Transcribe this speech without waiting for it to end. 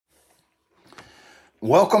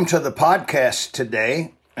Welcome to the podcast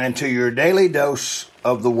today and to your daily dose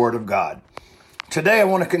of the Word of God. Today I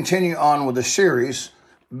want to continue on with the series,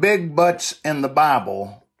 Big Butts in the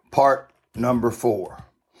Bible, part number 4.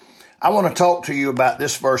 I want to talk to you about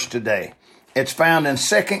this verse today. It's found in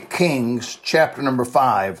 2 Kings chapter number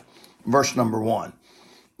 5, verse number 1.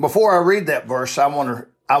 Before I read that verse, I want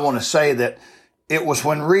to say that it was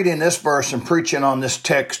when reading this verse and preaching on this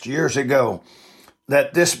text years ago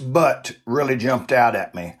that this but really jumped out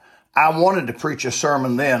at me. I wanted to preach a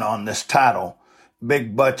sermon then on this title,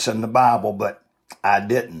 Big Butts in the Bible, but I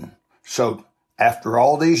didn't. So after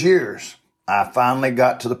all these years, I finally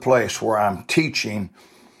got to the place where I'm teaching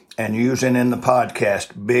and using in the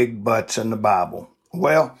podcast, Big Butts in the Bible.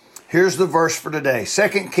 Well, here's the verse for today.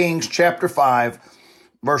 2 Kings chapter 5,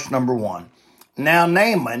 verse number 1. Now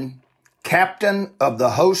Naaman, captain of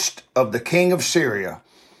the host of the king of Syria,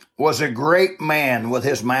 was a great man with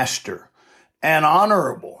his master, and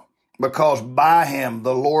honorable, because by him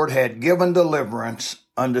the Lord had given deliverance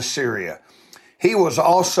unto Syria. He was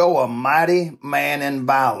also a mighty man in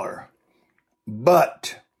valor,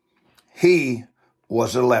 but he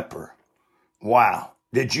was a leper. Wow.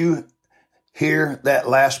 Did you hear that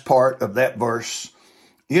last part of that verse?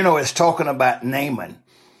 You know, it's talking about Naaman.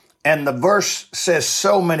 And the verse says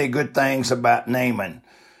so many good things about Naaman,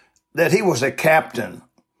 that he was a captain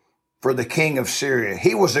for the king of Syria.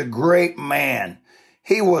 He was a great man.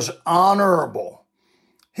 He was honorable.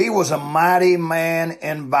 He was a mighty man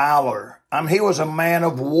in valor. He was a man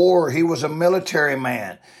of war. He was a military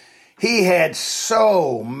man. He had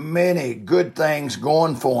so many good things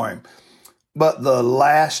going for him. But the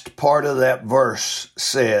last part of that verse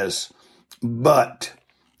says, but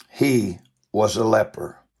he was a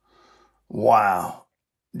leper. Wow.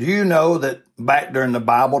 Do you know that back during the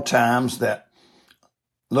Bible times that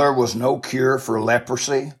there was no cure for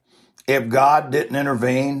leprosy? If God didn't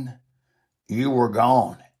intervene, you were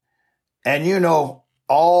gone. And you know,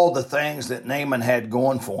 all the things that Naaman had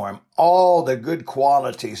going for him, all the good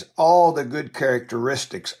qualities, all the good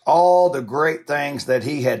characteristics, all the great things that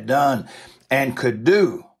he had done and could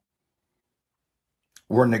do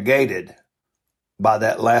were negated by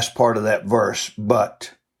that last part of that verse,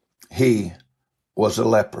 but he was a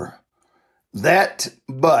leper. That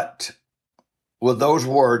but, with those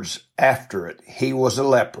words after it, he was a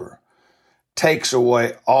leper, takes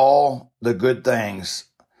away all the good things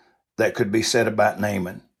that could be said about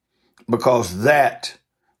Naaman, because that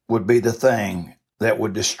would be the thing that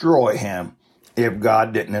would destroy him if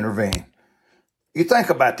God didn't intervene. You think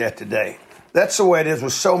about that today. That's the way it is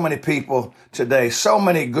with so many people today, so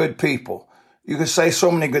many good people. You can say so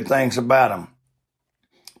many good things about them,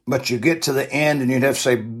 but you get to the end and you'd have to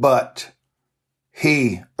say, but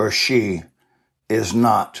he or she is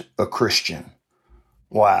not a Christian.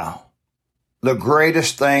 Wow. The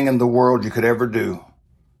greatest thing in the world you could ever do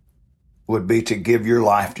would be to give your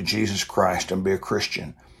life to Jesus Christ and be a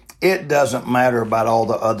Christian. It doesn't matter about all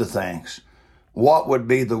the other things. What would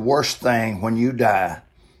be the worst thing when you die?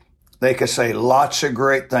 They could say lots of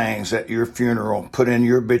great things at your funeral, put in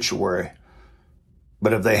your obituary.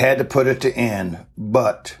 But if they had to put it to end,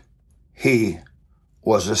 but he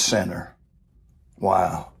was a sinner.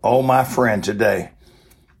 Wow. Oh, my friend, today,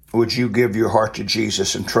 would you give your heart to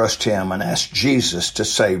Jesus and trust him and ask Jesus to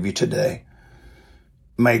save you today?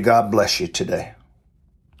 May God bless you today.